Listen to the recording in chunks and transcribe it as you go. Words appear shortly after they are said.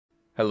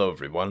Hello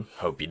everyone,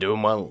 hope you're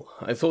doing well.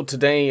 I thought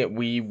today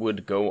we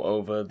would go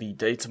over the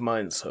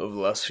Datamines over the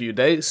last few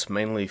days,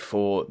 mainly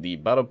for the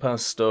Battle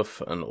Pass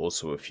stuff and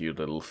also a few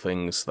little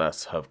things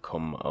that have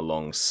come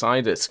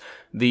alongside it.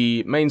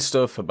 The main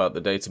stuff about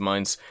the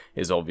Datamines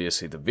is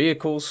obviously the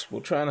vehicles.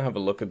 We'll try and have a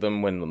look at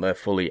them when they're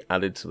fully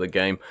added to the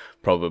game,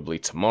 probably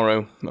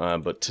tomorrow,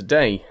 but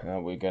today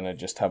we're going to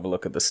just have a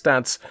look at the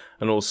stats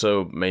and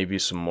also maybe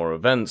some more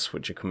events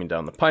which are coming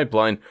down the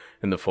pipeline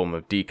in the form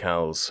of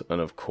decals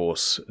and of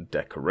course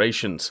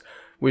decorations.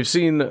 We've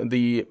seen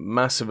the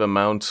massive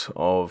amount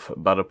of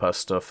Battle Pass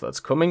stuff that's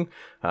coming.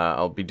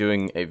 I'll be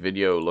doing a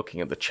video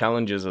looking at the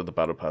challenges of the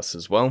Battle Pass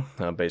as well,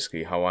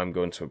 basically how I'm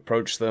going to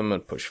approach them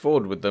and push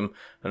forward with them,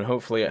 and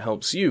hopefully it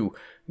helps you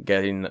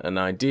getting an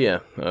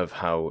idea of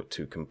how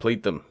to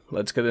complete them.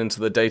 Let's get into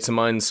the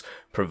Datamines,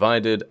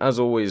 provided as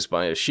always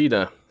by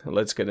Ashida.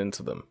 Let's get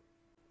into them.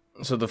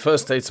 So the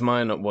first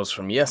datamine was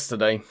from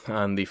yesterday,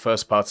 and the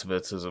first part of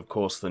it is of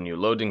course the new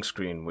loading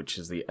screen, which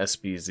is the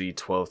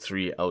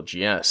SBZ-12-3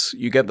 LGS.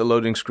 You get the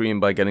loading screen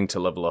by getting to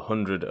level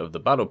 100 of the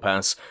Battle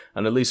Pass,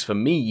 and at least for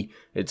me,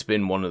 it's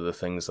been one of the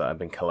things that I've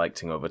been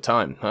collecting over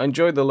time. I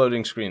enjoy the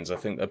loading screens, I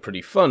think they're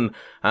pretty fun,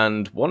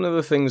 and one of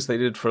the things they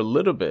did for a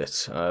little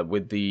bit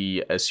with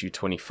the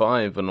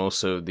SU-25 and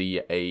also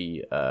the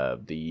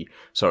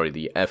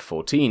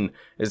F-14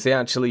 is they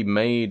actually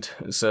made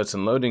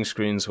certain loading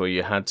screens where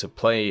you had to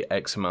play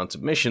X amount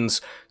of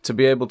missions to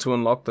be able to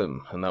unlock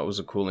them, and that was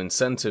a cool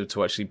incentive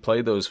to actually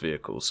play those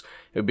vehicles.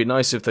 It would be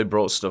nice if they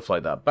brought stuff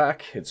like that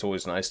back. It's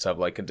always nice to have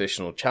like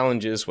additional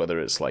challenges, whether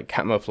it's like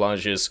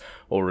camouflages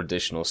or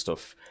additional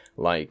stuff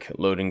like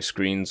loading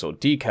screens or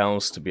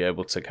decals to be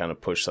able to kind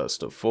of push that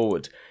stuff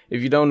forward.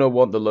 If you don't know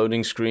what the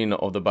loading screen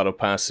of the Battle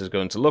Pass is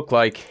going to look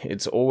like,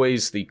 it's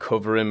always the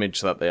cover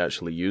image that they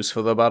actually use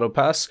for the Battle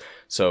Pass.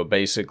 So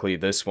basically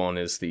this one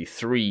is the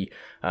three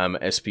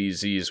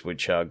SPZs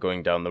which are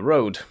going down the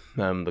road,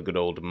 the good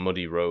old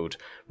muddy road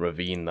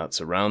ravine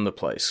that's around the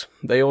place.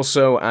 They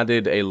also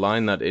added a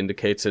line that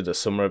indicated a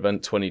summer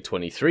event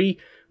 2023,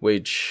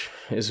 which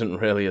isn't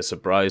really a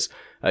surprise.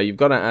 You've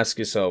got to ask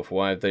yourself,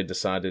 why have they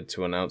decided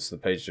to announce the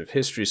page of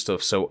history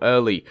stuff so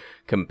early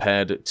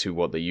compared to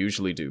what they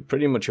usually do?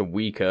 Pretty much a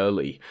week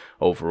early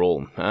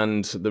overall.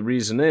 And the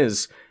reason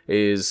is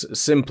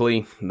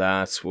simply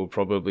that we'll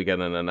probably get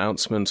an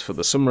announcement for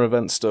the summer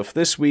event stuff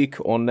this week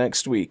or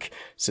next week,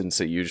 since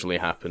it usually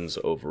happens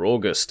over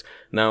August.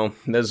 Now,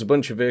 there's a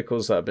bunch of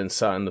vehicles that have been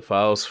sat in the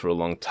files for a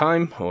long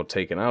time, or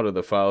taken out of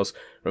the files.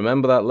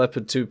 Remember that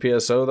Leopard 2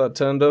 PSO that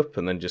turned up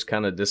and then just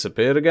kind of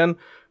disappeared again?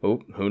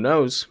 Oh, who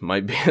knows?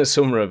 Might be a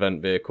summer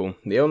event vehicle.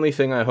 The only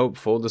thing I hope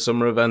for the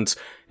summer event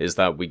is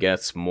that we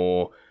get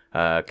more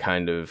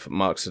kind of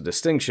marks of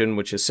distinction,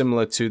 which is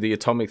similar to the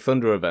Atomic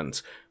Thunder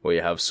event, where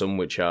you have some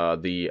which are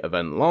the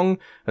event long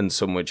and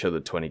some which are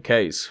the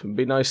 20Ks. It'd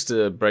be nice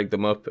to break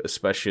them up,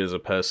 especially as a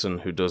person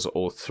who does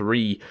all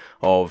three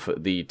of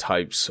the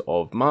types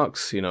of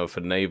marks, you know,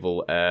 for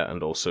naval, air,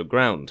 and also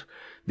ground.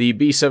 The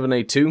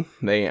B7A2,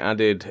 they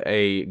added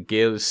a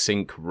gear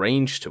sync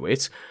range to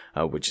it,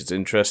 which is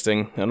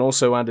interesting, and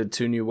also added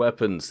two new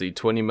weapons, the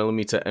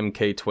 20mm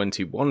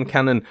MK21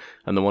 cannon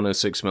and the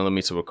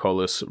 106mm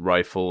recoilless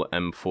rifle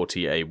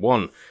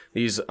M40A1.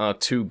 These are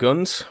two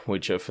guns,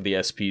 which are for the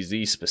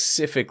SPZ,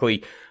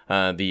 specifically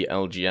the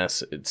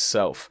LGS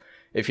itself.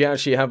 If you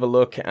actually have a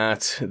look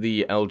at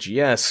the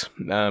LGS,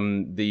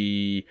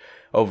 the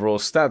overall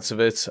stats of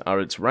it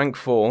are its rank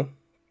 4,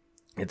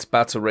 its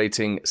battle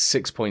rating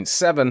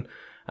 6.7,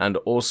 and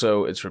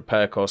also its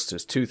repair cost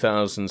is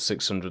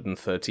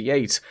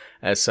 2,638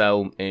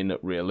 SL in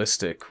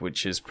realistic,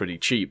 which is pretty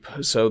cheap.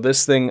 So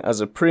this thing as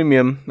a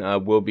premium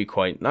will be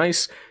quite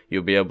nice.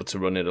 You'll be able to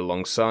run it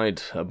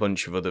alongside a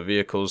bunch of other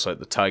vehicles like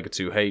the Tiger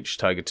 2H,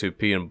 Tiger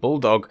 2P and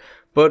Bulldog,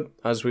 but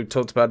as we've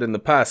talked about in the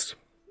past,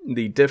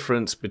 the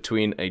difference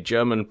between a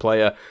German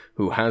player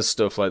who has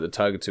stuff like the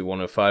Tiger 2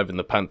 105 and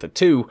the Panther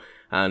 2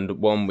 and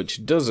one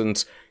which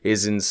doesn't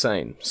is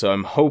insane. So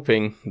I'm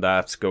hoping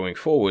that going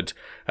forward,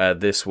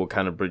 this will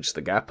kind of bridge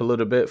the gap a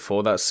little bit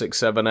for that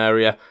 6-7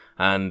 area,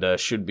 and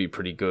should be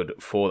pretty good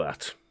for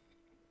that.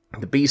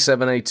 The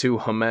B7A2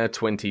 Hummer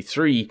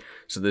 23,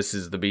 so this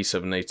is the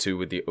B7A2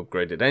 with the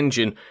upgraded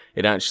engine.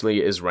 It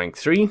actually is rank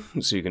 3,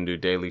 so you can do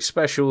daily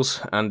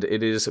specials, and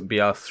it is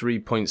BR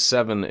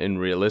 3.7 in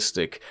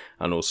realistic,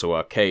 and also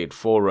arcade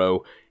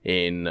 4.0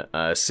 in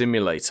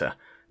simulator.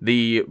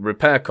 The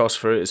repair cost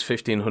for it is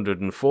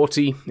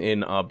 1,540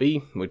 in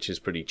RB, which is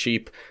pretty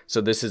cheap.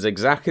 So this is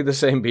exactly the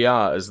same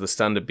BR as the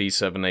standard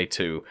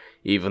B7A2,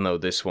 even though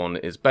this one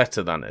is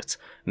better than it.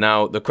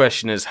 Now, the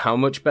question is, how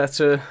much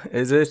better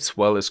is it?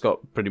 Well, it's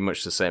got pretty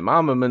much the same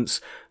armaments.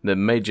 The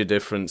major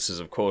difference is,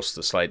 of course,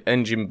 the slight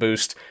engine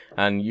boost,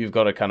 and you've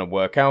got to kind of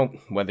work out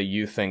whether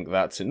you think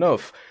that's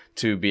enough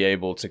to be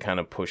able to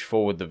kind of push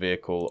forward the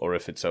vehicle, or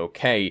if it's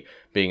okay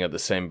being at the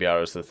same BR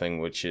as the thing,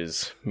 which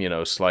is, you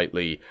know,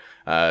 slightly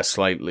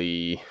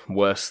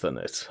worse than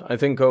it. I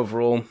think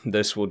overall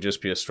this will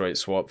just be a straight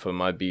swap for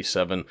my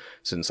B7,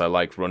 since I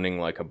like running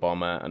like a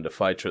bomber and a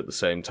fighter at the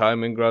same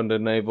time in ground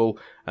and naval,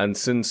 and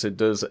since it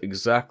does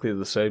exactly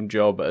the same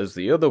job as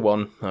the other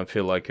one, I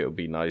feel like it would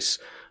be nice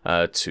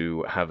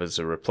to have as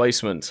a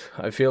replacement.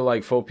 I feel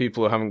like for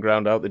people who haven't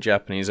ground out the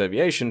Japanese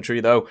aviation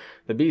tree though,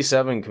 the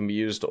B7 can be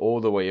used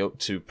all the way up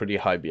to pretty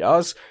high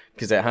BRs,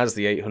 because it has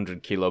the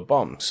 800 kilo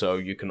bomb, so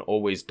you can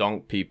always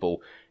donk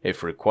people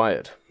if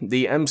required.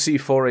 The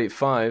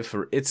MC485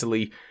 for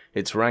Italy,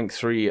 it's rank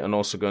 3 and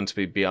also going to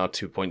be BR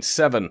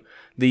 2.7.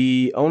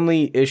 The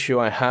only issue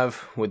I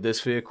have with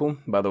this vehicle,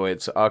 by the way,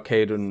 its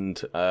arcade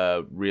and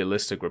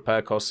realistic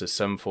repair cost is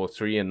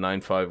 743 and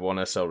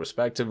 951 SL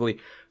respectively,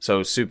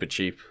 so super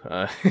cheap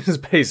is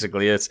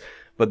basically it.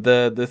 But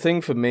the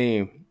thing for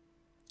me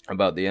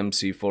about the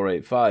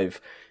MC485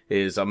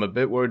 is I'm a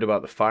bit worried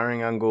about the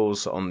firing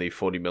angles on the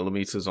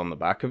 40mm on the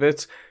back of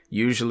it.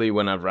 Usually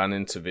when I've ran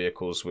into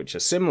vehicles which are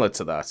similar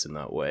to that in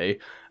that way,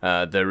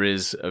 there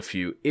is a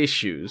few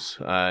issues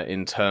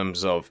in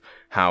terms of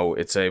how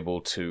it's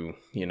able to,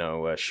 you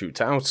know, shoot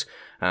out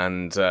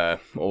and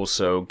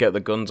also get the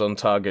guns on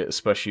target,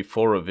 especially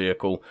for a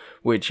vehicle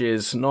which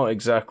is not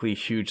exactly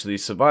hugely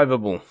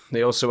survivable.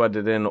 They also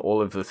added in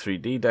all of the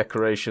 3D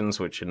decorations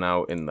which are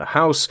now in the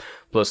house,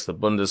 plus the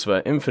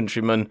Bundeswehr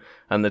infantryman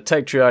and the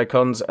tech tree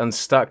icons and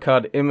stat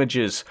card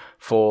images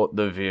for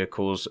the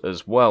vehicles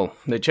as well.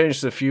 They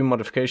changed a few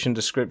modification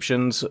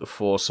descriptions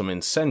for some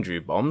incendiary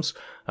bombs,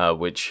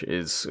 which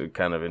is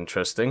kind of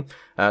interesting.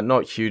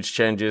 Not huge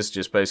changes,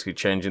 just basically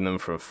changing them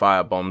from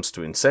fire bombs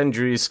to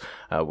incendiaries,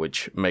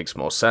 which makes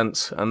more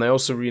sense. And they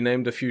also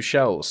renamed a few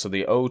shells. So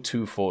the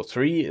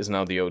O243 is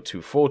now the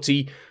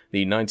O240,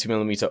 the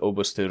 90mm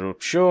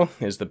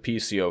Oberste is the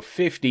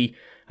PCO50,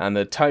 and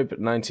the Type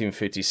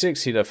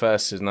 1956 Heat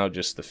FS is now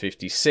just the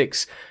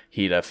 56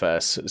 Heat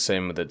FS,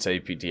 same with its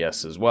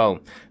APDS as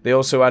well. They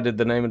also added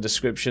the name and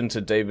description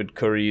to David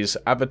Curry's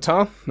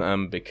avatar,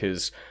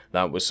 because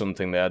that was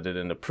something they added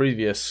in a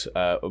previous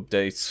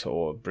update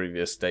or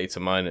previous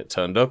Datamine it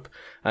turned up.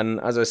 And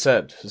as I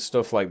said,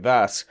 stuff like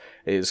that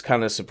is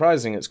kind of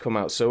surprising it's come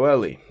out so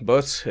early.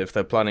 But if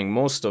they're planning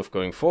more stuff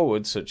going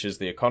forward, such as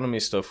the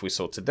economy stuff we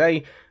saw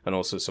today, and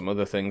also some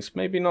other things,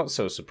 maybe not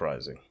so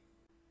surprising.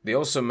 They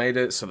also made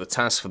it so the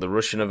task for the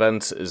Russian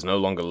event is no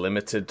longer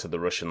limited to the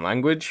Russian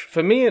language.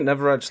 For me, it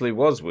never actually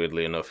was,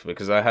 weirdly enough,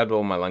 because I had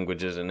all my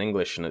languages in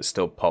English and it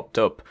still popped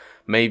up.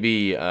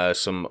 Maybe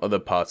some other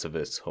part of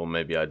it, or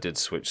maybe I did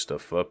switch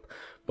stuff up.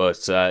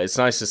 But it's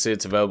nice to see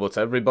it's available to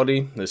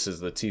everybody. This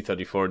is the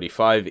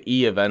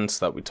T3485E event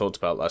that we talked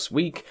about last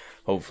week.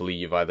 Hopefully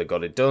you've either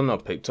got it done or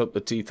picked up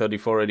the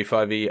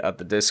T3485E at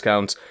the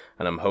discount,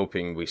 and I'm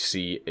hoping we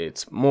see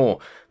it more.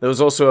 There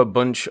was also a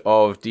bunch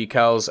of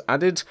decals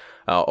added.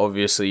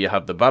 Obviously you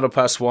have the Battle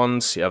Pass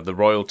ones, you have the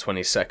Royal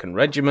 22nd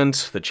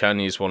Regiment, the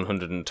Chinese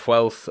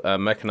 112th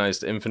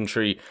Mechanized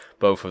Infantry.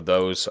 Both of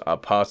those are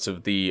part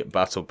of the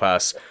Battle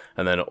Pass.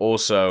 And then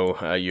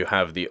also you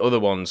have the other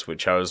ones,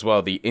 which are as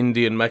well the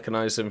Indian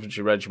Mechanized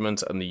Infantry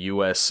Regiment and the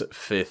US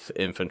 5th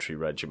Infantry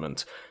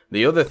Regiment.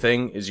 The other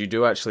thing is you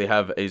do actually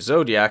have a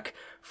Zodiac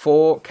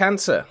for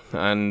Cancer,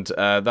 and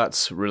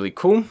that's really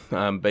cool.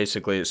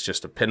 Basically it's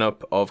just a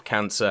pin-up of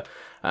Cancer,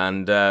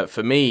 and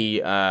for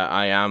me,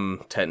 I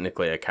am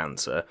technically a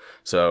Cancer,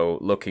 so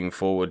looking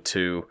forward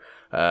to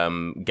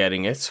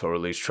getting it, or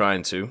at least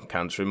trying to.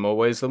 Cancer in more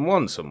ways than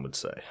one, some would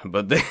say.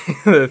 But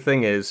the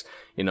thing is,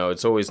 you know,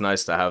 it's always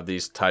nice to have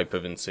these type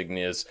of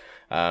insignias.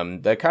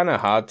 They're kind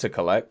of hard to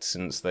collect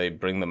since they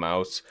bring them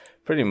out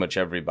pretty much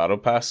every battle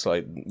pass.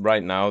 Like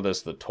right now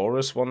there's the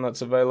Taurus one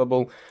that's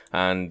available,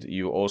 and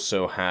you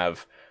also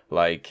have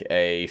like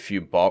a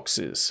few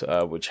boxes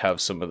which have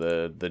some of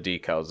the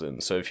decals in.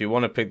 So if you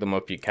want to pick them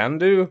up, you can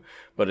do,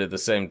 but at the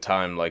same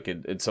time, like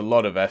it's a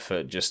lot of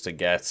effort just to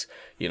get,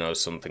 you know,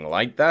 something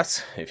like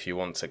that if you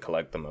want to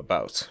collect them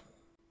about.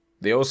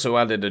 They also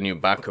added a new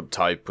backup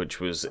type, which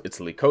was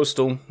Italy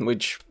Coastal,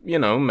 which, you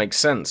know, makes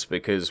sense,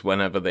 because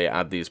whenever they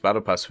add these Battle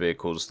Pass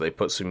vehicles, they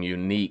put some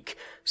unique,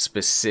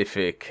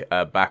 specific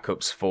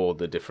backups for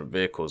the different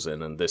vehicles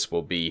in, and this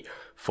will be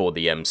for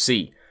the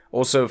MC.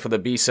 Also, for the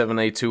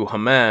B7A2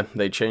 Hummer,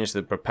 they changed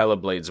the propeller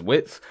blade's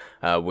width,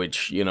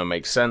 which, you know,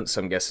 makes sense.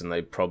 I'm guessing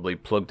they probably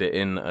plugged it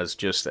in as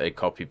just a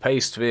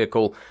copy-paste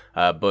vehicle,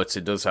 but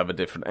it does have a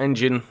different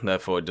engine,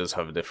 therefore it does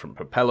have a different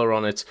propeller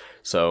on it,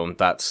 so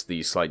that's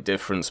the slight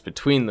difference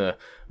between the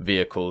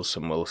vehicles,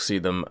 and we'll see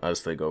them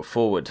as they go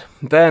forward.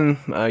 Then,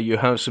 you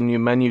have some new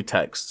menu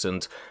texts,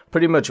 and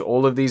pretty much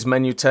all of these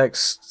menu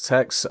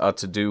texts are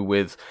to do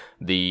with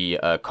the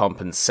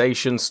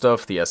compensation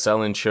stuff, the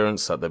SL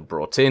insurance that they've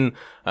brought in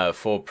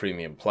for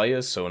premium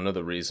players, so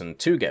another reason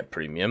to get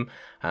premium.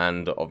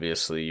 and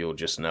obviously you'll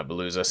just never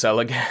lose a cell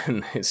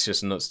again. It's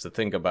just nuts to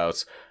think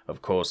about,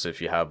 of course,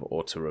 if you have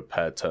auto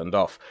repair turned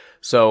off.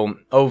 So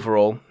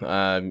overall,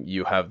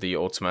 you have the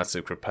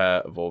automatic repair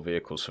of all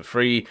vehicles for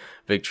free,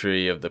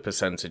 victory of the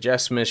percentage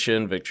S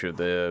mission, victory of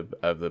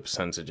the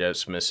percentage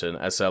S mission,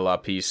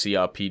 SLRP,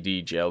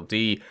 CRPD,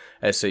 GLD,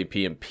 SAP,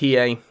 and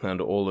PA,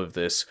 and all of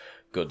this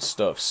good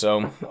stuff.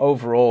 So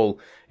overall,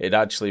 it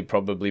actually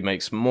probably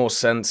makes more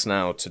sense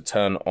now to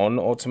turn on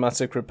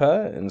automatic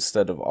repair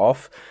instead of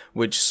off,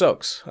 which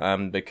sucks,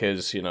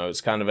 because, you know,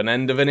 it's kind of an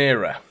end of an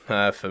era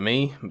for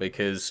me,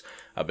 because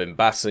I've been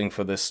battling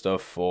for this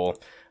stuff for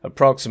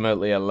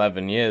approximately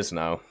 11 years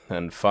now,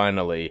 and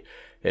finally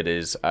it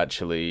is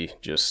actually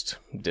just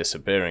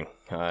disappearing,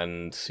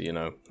 and, you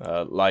know,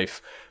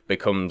 life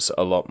becomes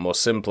a lot more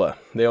simpler.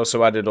 They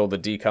also added all the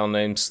decal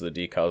names to the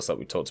decals that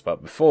we talked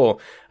about before,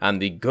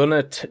 and the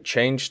gunner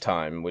change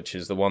time, which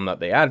is the one that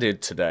they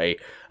added today.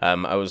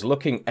 I was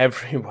looking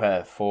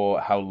everywhere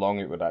for how long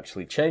it would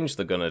actually change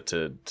the gunner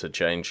to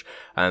change,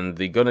 and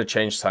the gunner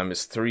change time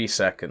is 3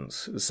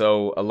 seconds.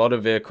 So a lot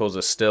of vehicles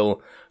are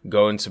still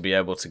going to be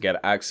able to get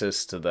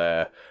access to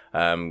their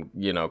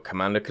you know,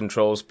 commander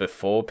controls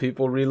before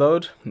people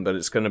reload, but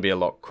it's going to be a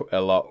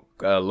lot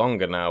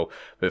longer now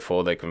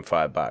before they can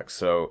fire back.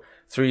 So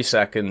 3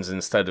 seconds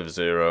instead of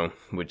 0,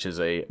 which is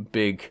a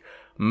big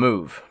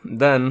move.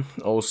 Then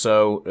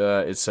also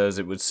it says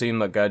it would seem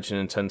that Gaijin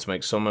intend to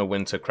make summer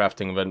winter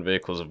crafting event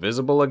vehicles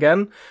visible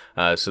again.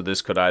 So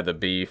this could either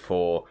be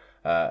for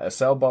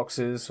sell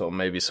boxes, or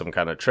maybe some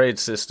kind of trade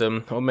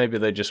system, or maybe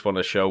they just want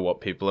to show what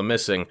people are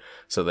missing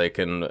so they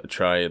can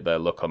try their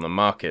luck on the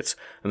market.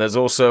 And there's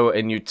also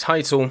a new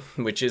title,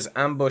 which is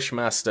Ambush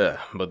Master,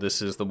 but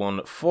this is the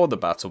one for the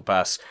Battle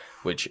Pass,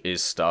 which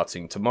is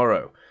starting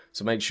tomorrow.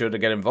 So make sure to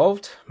get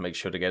involved, make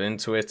sure to get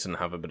into it and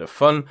have a bit of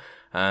fun,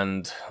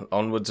 and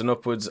onwards and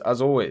upwards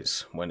as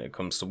always when it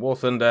comes to War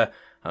Thunder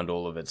and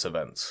all of its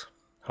events.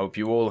 Hope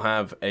you all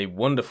have a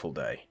wonderful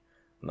day,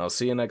 and I'll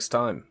see you next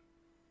time.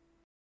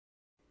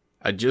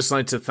 I'd just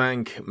like to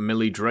thank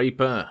Millie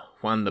Draper,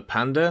 Juan the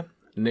Panda,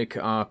 Nick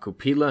R.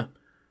 Kupila,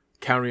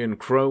 Carrion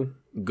Crow,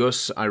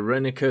 Gus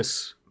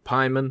Irenicus,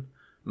 Pyman,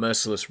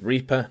 Merciless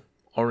Reaper,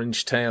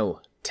 Orange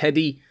Tail,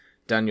 Teddy,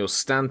 Daniel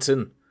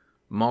Stanton,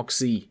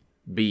 Moxie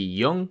B.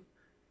 Young,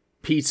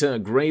 Peter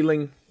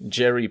Grayling,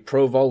 Jerry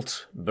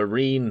Provolt,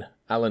 Bareen,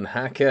 Alan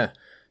Hacker,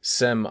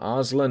 Sem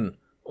Arslan,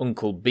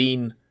 Uncle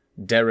Bean,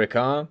 Derek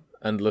R.,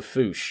 and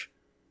Lafouche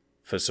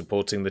for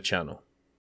supporting the channel.